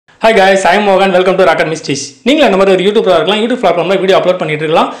Hi guys, I am Morgan. Welcome to Rocket Mysteries. நீங்க இந்த மாதிரி ஒரு YouTube இருக்கலாம். YouTube platformல வீடியோ அப்லோட் பண்ணிட்டு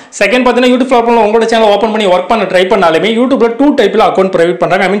இருக்கலாம். செகண்ட் பாத்தீங்கன்னா YouTube platformல உங்களோட சேனல் ஓபன் பண்ணி வர்க் பண்ண ட்ரை பண்ணாலுமே YouTubeல டூ டைப்ல அக்கவுண்ட் பிரைவேட்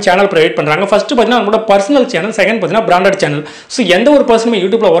பண்றாங்க. சேனல் பிரைவேட் பண்றாங்க. ஃபர்ஸ்ட் பாத்தீங்கன்னா உங்களோட பர்சனல் சேனல், செகண்ட் பாத்தீங்கன்னா பிராண்டட் சேனல். சோ எந்த ஒரு பர்சனுமே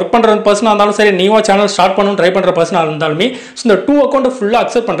YouTubeல வர்க் பண்ற பர்சனா இருந்தாலும் சரி, நீவா சேனல் ஸ்டார்ட் பண்ணனும் ட்ரை பண்ற பர்சனா இருந்தாலுமே சோ இந்த டூ அக்கவுண்ட் ஃபுல்லா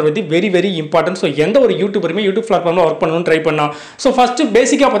அக்செப்ட் பண்றது வெரி இம்பார்ட்டன்ட். சோ எந்த ஒரு யூடியூபருமே YouTube platformல வர்க் பண்ணனும் ட்ரை பண்ணா. சோ ஃபர்ஸ்ட்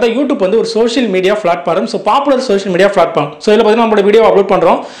பேசிக்கா பார்த்தா YouTube வந்து ஒரு social media platform. So popular social media platform. So இதுல பாத்தீங்கன்னா நம்ம வீடியோ அப்லோட்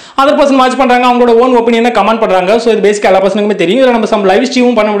பண்றோம். அதர் பர்சன் வாட்ச் அவங்களோட ஓன் ஒபினியனை கமெண்ட் பண்றாங்க. சோ இது பேசிக்கா எல்லா பர்சனுக்குமே தெரியும். இதுல நம்ம சம் லைவ்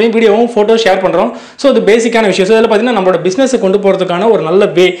ஸ்ட்ரீமும் பண்ண முடியும், வீடியோவும் போட்டோ ஷேர் பண்றோம். சோ இது பேசிக்கான விஷயம். சோ இதுல பாத்தீங்கன்னா நம்மளோட பிசினஸ் கொண்டு போறதுக்கான ஒரு நல்ல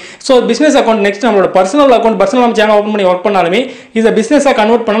வே. சோ பிசினஸ் அக்கவுண்ட் நெக்ஸ்ட் நம்மளோட பர்சனல் அக்கவுண்ட், பர்சனல் நம்ம சேனல் ஓபன் பண்ணி வர்க் பண்ணாலுமே இத பிசினஸா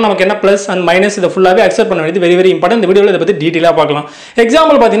கன்வெர்ட் பண்ணா நமக்கு என்ன பிளஸ் அண்ட் மைனஸ் இத ஃபுல்லாவே அக்செப்ட் பண்ண வேண்டியது வெரி இம்பார்ட்டன்ட். இந்த வீடியோல இத பத்தி டீடைலா பார்க்கலாம்.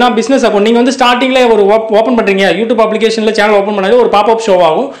 எக்ஸாம்பிள் பாத்தீங்கன்னா பிசினஸ் அக்கவுண்ட் நீங்க வந்து ஸ்டார்டிங்ல ஒரு ஓபன் பண்றீங்க, YouTube அப்ளிகேஷன்ல சேனல் ஓபன் பண்ணாலே ஒரு பாப்அப் ஷோ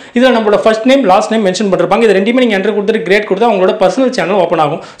ஆகும். இதுல நம்மளோட first name last name mention பண்ணிருப்பாங்க. இது ரெண்டுமே நீங்க என்டர் கொடுத்து கிரேட் கொடுத்தா உங்களோட பர்சனல் சேனல் ஓபன்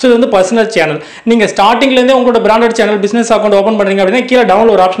ஆகும். சோ இது வந்து பர்சனல் சேனல். நீங்க ஸ்டார்டிங்ல இருந்தே உங்களோட branded channel business account open பண்றீங்க அப்படினா கீழ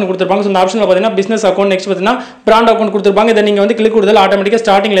டவுன்ல ஒரு ஆப்ஷன் கொடுத்திருப்பாங்க. இந்த ஆப்ஷன்ல பாத்தீங்கன்னா பிசினஸ் அக்கவுண்ட், நெக்ஸ்ட் பாத்தீங்கன்னா பிராண்ட் அக்கவுண்ட் கொடுத்திருப்பாங்க. இத நீங்க வந்து கிளிக் கொடுத்தால ஆட்டோமேட்டிக்கா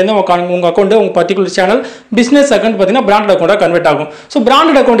ஸ்டார்டிங்ல இருந்து உங்க அக்கவுண்ட், உங்க பர்టిక్యులர் சேனல் பிசினஸ் அக்கவுண்ட் பாத்தீங்கன்னா பிராண்டட் அக்கவுண்டா கன்வெர்ட் ஆகும். சோ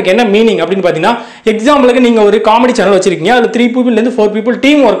பிராண்டட் அக்கவுண்ட்க்கு என்ன மீனிங் அப்படினு பாத்தீங்கன்னா எக்ஸாம்பிளுக்கு நீங்க ஒரு காமெடி சேனல் வச்சிருக்கீங்க. அதுல 3 பீப்பிள்ல இருந்து 4 பீப்பிள்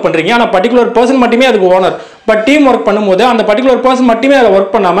டீம் வர்க் பண்றீங்க. ஆனா பர்టిక్యులர் பர்சன் மட்டுமே அதுக்கு ஓனர். பட் டீம் வர்க் பண்ணும்போது அந்த பர்టిక్యులர் பர்சன் மட்டுமே அதுல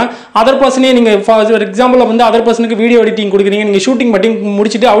வர்க் பண்ணாம அதர் பர்சனே நீங்க ஃபார் எக்ஸாம்பிள் வந்து அதர் பர்சனுக்கு வீடியோ எடிட்டிங் கொடுக்குறீங்க, நீங்க ஷூட்டிங் மட்டும்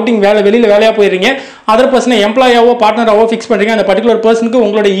முடிச்சிட்டு அவுட்டிங் வெளியில வேலையா போயிடுறீங்க. அதர் பர்சனை எம்ப்ளாயாவோ பார்ட்னராவோ ஃபிக்ஸ் பண்றீங்க. அந்த பர்టిక్యులர் பர்சனுக்கு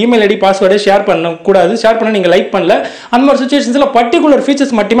உங்களோட இமெயில் ஐடி பாஸ்வேர்டை ஷேர் பண்ண கூடாது. ஷேர் பண்ண நீங்க லைக் பண்ணல. அந்த மாதிரி சிச்சுவேஷன்ஸ்ல பர்టిక్యులர்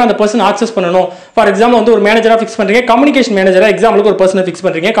ஃபீச்சர்ஸ் மட்டுமே அந்த பர்சன் ஆக்சஸ் பண்ணணும். ஃபார் எக்ஸாம்பிள் வந்து ஒரு மேனேஜரா ஃபிக்ஸ் பண்றீங்க, கம்யூனிகேஷன் மேனேஜரா எக்ஸாம்பிளுக்கு ஒரு பர்சனை ஃபிக்ஸ்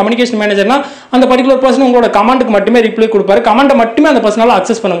பண்றீங்க. கம்யூனிகேஷன் மேனேஜர்னா அந்த பர்టిక్యులர் பர்சன் உங்களோட கமாண்டுக்கு மட்டுமே ரிப்ளை கொடுப்பாரு. கமாண்டை மட்டுமே அந்த பர்சனால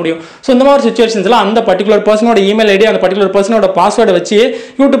ஆக்சஸ் பண்ண முடியும். சோ இந்த மாதிரி சிச்சுவேஷன்ஸ்ல அந்த பர்టిక్యులர் பர்சனோட இமெயில் ஐடி, அந்த பர்టిక్యులர் பர்சனோட பாஸ்வேர்டை வச்சு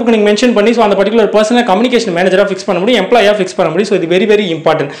யூடியூப்க்கு நீங்க மென்ஷன் பண்ணி சோ அந்த பர்టిక్యులர் பர்சனை கம்யூனிகேஷன் மேனேஜரா ஃபிக்ஸ் பண்ண முடியும், எம்ப்ளாயா ஃபிக்ஸ் பண்ண முடியும். சோ இது வெரி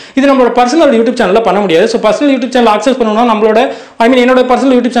இம்பார்ட்டன்ட். இது நம்மளோட பர்சனல் யூடியூப் சேனல்ல பண்ண முடியாது. So personal YouTube channel access பண்ணனும்னா நம்மளோட என்னோட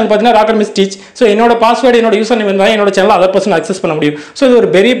பர்சனல் யூடியூப் சேனல் பாத்தீங்கன்னா ராக்கெட் மிஸ்டீச். சோ என்னோட பாஸ்வேர்ட், என்னோட யூசர் நேம் இருந்தா என்னோட சேனல் அதர் பர்சன் ஆக்சஸ் பண்ண முடியும். சோ இது ஒரு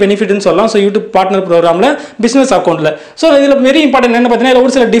பெரிய பெனிஃபிட்னு சொல்லலாம். சோ யூடியூப் பார்ட்னர் ப்ரோகிராம்ல பிசினஸ் அக்கவுண்ட்ல சோ இதுல வெரி இம்பார்ட்டன்ட் என்ன பாத்தீங்கன்னா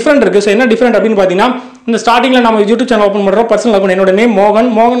ஒரு சில டிஃபரெண்ட் இருக்கு. சோ என்ன டிஃபரெண்ட் அப்படின்னு பாத்தீங்கன்னா இந்த ஸ்டார்டிங்ல நம்ம யூடியூப் சேனல் ஓபன் பண்றோம், பர்சனல் அக்கவுண்ட் என்னோட நேம்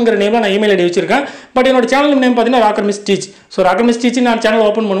மோகன்ங்கற நேம்ல நான் இமெயில் ஐடி வச்சிருக்கேன். பட் என்னோட சேனல் நேம் பாத்தீங்கன்னா ராக்கெட் மிஸ்டீச். சோ ராக்கெட் மிஸ்டீச் நான் சேனல்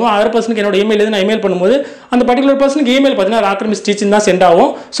ஓபன் பண்ணுவோம், அதர் பர்சனுக்கு என்னோட இமெயில் நான் இமெயில் பண்ணும்போது அந்த பர்టిక్యులர் பர்சனுக்கு இமெயில் பாத்தீங்கன்னா ராக்கெட் மிஸ்டீச் தான் சென்ட்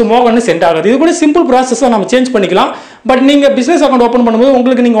ஆகும். சோ மோகன் சென்ட் ஆகாது. இது கூட சிம்பிள் ப்ராசஸ் நம்ம சேஞ்ச் பண்ணிக்கலாம். பட் நீங்க பிசினஸ் அக்கவுண்ட் ஓபன் பண்ணும்போது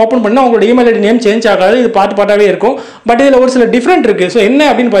உங்களுக்கு நீங்க ஓபன் பண்ணா உங்களோட இமெயில் ஐடி நேம் சேஞ்ச் ஆகாது. இது பார்ட்டாவே இருக்கும். பட் இதுல ஒரு சில டிஃபரெண்ட் இருக்கு. சோ என்ன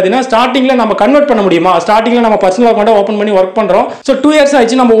அப்படின்னு பாத்தீங்கன்னா ஸ்டார்டிங்ல நம்ம கன்வெர்ட் பண்ண முடியுமா? ஸ்டார்டிங்ல நம்ம பர்சனல் அக்கவுண்ட் ஓபன் பண்ணி வர்க் பண்றோம். சோ 2 இயர்ஸ்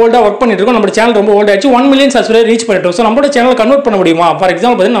ஆயிச்சு நம்ம ஓல்டா வர்க் பண்ணிட்டு இருக்கோம். நம்ம சேனல் ரொம்ப ஓல்ட் ஆயிச்சு. 1 மில்லியன் சப்ஸ்கிரைபர் ரீச் பண்ணிட்டோம். சோ நம்மளோட சேனல் கன்வெர்ட் பண்ண முடியுமா? ஃபார்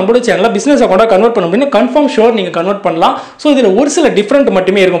எக்ஸாம்பிள் பாத்தீங்கன்னா நம்மளோட சேனல்ல பிசினஸ் அக்கவுண்டா கன்வெர்ட் பண்ண முடியும். கன்ஃபார்ம் ஷூர் நீங்க கன்வெர்ட் பண்ணலாம். சோ இதுல ஒரு சில டிஃபரெண்ட்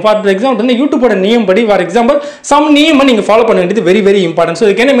மட்டுமே இருக்கும். ஃபார் எக்ஸாம்பிள் வந்து யூடியூபோட நியம் படி ஃபார் எக்ஸாம்பிள் சம் நியம் நீங்க ஃபாலோ பண்ண வேண்டியது வெரி இம்பார்ட்டன்ட். சோ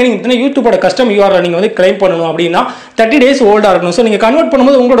இதுக்கு என்ன மீனிங் அப்படினா யூடியூபோட கஸ்டம் URL நீங்க வந்து கிளைம் பண்ணனும் அப்படினா 30 டேஸ் ஓல்டா இருக்கணும். சோ நீங்க கன்வெர்ட்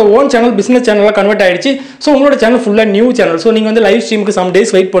பண்ணும்போது உங்களோட ஓன் சேனல் பிசினஸ் சேனலா கன்வெர்ட் ஆயிடுச்சு. சோ உங்களோட சேனல் ஃபுல்லா நியூ சேனல். சோ நீங்க வந்து லைவ் ஸ்ட்ரீமுக்கு சம்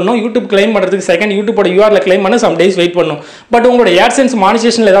டேஸ் வெயிட் பண்ணனும். யூடியூப் கிளைம் பண்றதுக்கு செகண்ட் யூடியூபோட URL கிளைம் பண்ண சம் டேஸ் வெயிட் பண்ணனும். பட் உங்களோட AdSense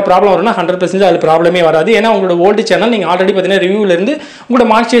மானிடைசேஷன்ல ஏதாவது ப்ராப்ளம் வரும்னா 100% அது ப்ராப்ளமே வராது. ஏன்னா உங்களோட ஓல்ட் சேனல் நீங்க ஆல்ரெடி பாத்தீங்கன்னா ரிவ்யூல இருந்து உங்களோட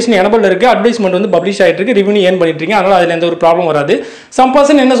மானிடைசேஷன் எனபிள் இருக்கு, அட்வர்டைஸ்மென்ட் வந்து பப்ளிஷ் ஆயிட்டு இருக்கு, ரிவ்யூ ஏர்ன் பண்ணிட்டு இருக்கீங்க. அதனால அதுல எந்த ஒரு ப்ராப்ளம் வராது. சம்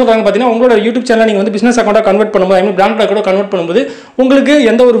பர்சன் என்ன சொல்றாங்க பாத்தீங்கன்னா உங்களோட யூடியூப் சேனல் நீங்க வந்து பிசினஸ் அக்கவுண்டா கன்வெர்ட் பண்ணும்போது பிராண்ட் அக்கவுண்டா கன்வெர்ட் பண்ணும்போது உங்களுக்கு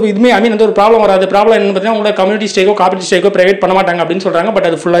எந்த ஒரு இதுமே எந்த ஒரு ப்ராப்ளம் வராது. ப்ராப்ளம் என்ன பாத்தீங்கன்னா உங்களோட கம்யூனிட்டி ஸ்டேக்கோ காப்பிரைட் ஸ்டேக்கோ பிரைவேட் பண்ண மாட்டாங்க அப்படின்னு சொல்றாங்க. பட்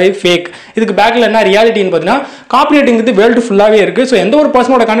அது ஃபுல்லாவே ஃபேக். இதுக்கு பேக்ல என்ன ரியாலிட்டின்னு பாத்தீங்கன்னா காப்பிரைட்டிங்கிறது வேர்ல்டு ஃபுல்லாவே இருக்கு. சோ எந்த ஒரு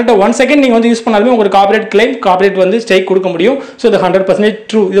பர்சனோட கண்டென்ட் 1 செகண்ட் நீங்க வந்து யூஸ் பண்ணாலுமே உங்களுக்கு காப்பிரைட் கிளைம், காப்பிரைட் வந்து ஸ்ட்ரைக் கொடுக்க முடியும். சோ இது 100%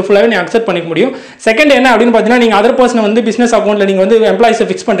 ட்ரூ. இது ஃபுல்லாவே நீங்க அக்செப்ட் பண்ணிக்க முடியும். செகண்ட் என்ன அப்படின்னு பாத்தீங்கன்னா நீங்க அதர் பர்சன் வந்து பிசினஸ் அக்கவுண்ட்ல நீங்க வந்து எம்ப்ளாயிஸை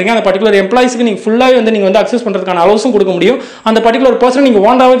ஃபிக்ஸ் பண்றீங்க. அந்த பர்టిక్యులர் எம்ப்ளாயிஸ்க்கு நீங்க ஃபுல்லாவே வந்து நீங்க வந்து அக்சஸ் பண்றதுக்கான அலோவன்ஸும் கொடுக்க முடியும். அந்த பர்టిక్యులர் பர்சன் நீங்க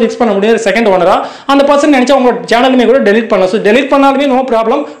ஓனராவே ஃபிக்ஸ் பண்ண முடியாது, செகண்ட் ஓனரா. அந்த பர்சன் நினைச்சா உங்க சேனலுமே கூட டெலீட் பண்ணலாம். சோ டெலீட் பண்ணாலுமே நோ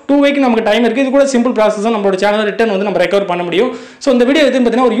ப்ராப்ளம். 2 வீக் நமக்கு டைம் இருக்கு. இது கூட சிம்பிள் ப்ராசஸ் தான். நம்மளோட சேனல் ரிட்டர்ன் வந்து நம்ம ரெக்கவர் பண்ண முடியும். சோ இந்த வீடியோ எதுன்னு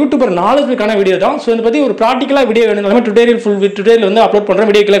பாத்தீங்கன்னா ஒரு யூடியூபர் நாலேஜ்க்கான வீடியோ தான். சோ இத பத்தி ஒரு பிராக்டிகலா வீடியோ வேணும்னாலும் டுடோரியல் வந்து அப்லோட் பண்றேன்.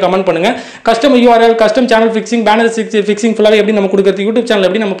 வீடியோ கீழ கமெண்ட் பண்ணுங்க. Custom URL, custom channel fixing, banner fixing ஃபுல்லாவே எப்படி நம்ம கொடுக்கிறது, யூடியூப் சேனல்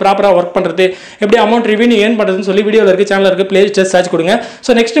எப்படி நம்ம ப்ராப்பரா வர்க் பண்றது, எப்படி அமௌண்ட் ரெவென்யூ ஏர்ன் பண்றதுன்னு சொல்லி வீடியோல இருக்கு, சேனல்ல இருக்கு, பிளேலிஸ்ட் சர்ச் கொடுங்க.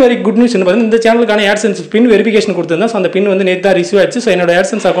 So next very good news என்ன பாத்தீங்கன்னா இந்த சேனலுக்கான AdSense பின் வெரிஃபிகேஷன் கொடுத்திருந்தேன். சோ அந்த பின் வந்து நேத்து தான் ரிசீவ் ஆச்சு. சோ என்னோட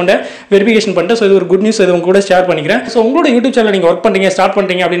AdSense அக்கவுண்ட வெரிஃபிகேஷன் பண்ணிட்டு சோ இது ஒரு குட் நியூஸ். இது உங்க கூட ஷேர் பண்ணிக்கிறேன். சோ உங்களோட யூடியூப் சேனல் நீங்க வர்க் பண்றீங்க, ஸ்டார்ட்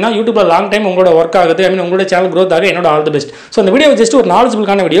பண்றீங்க அப்படினா யூடியூப்ல லாங் டைம் உங்களோட வர்க் ஆகுது, உங்களோட சேனல் growth ஆக என்னோட ஆல் தி பெஸ்ட். சோ இந்த வீடியோ ஜஸ்ட் ஒரு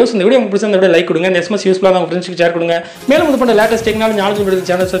நாலேஜபிளான வீடியோ. சோ இந்த வீடியோ உங்களுக்கு பிடிச்சிருந்தா லைக் கொடுங்க, இந்த SMS யூஸ்ஃபுல்லா உங்க ஃப்ரெண்ட்ஸ்க்கு ஷேர் கொடுங்க. மேலும் இது போன்ற latest technology knowledge video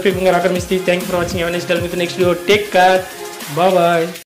channel subscribe பண்ணுங்க. Rocket mystery. Thank you for watching. Have a nice day with the next video. Take care. Bye bye.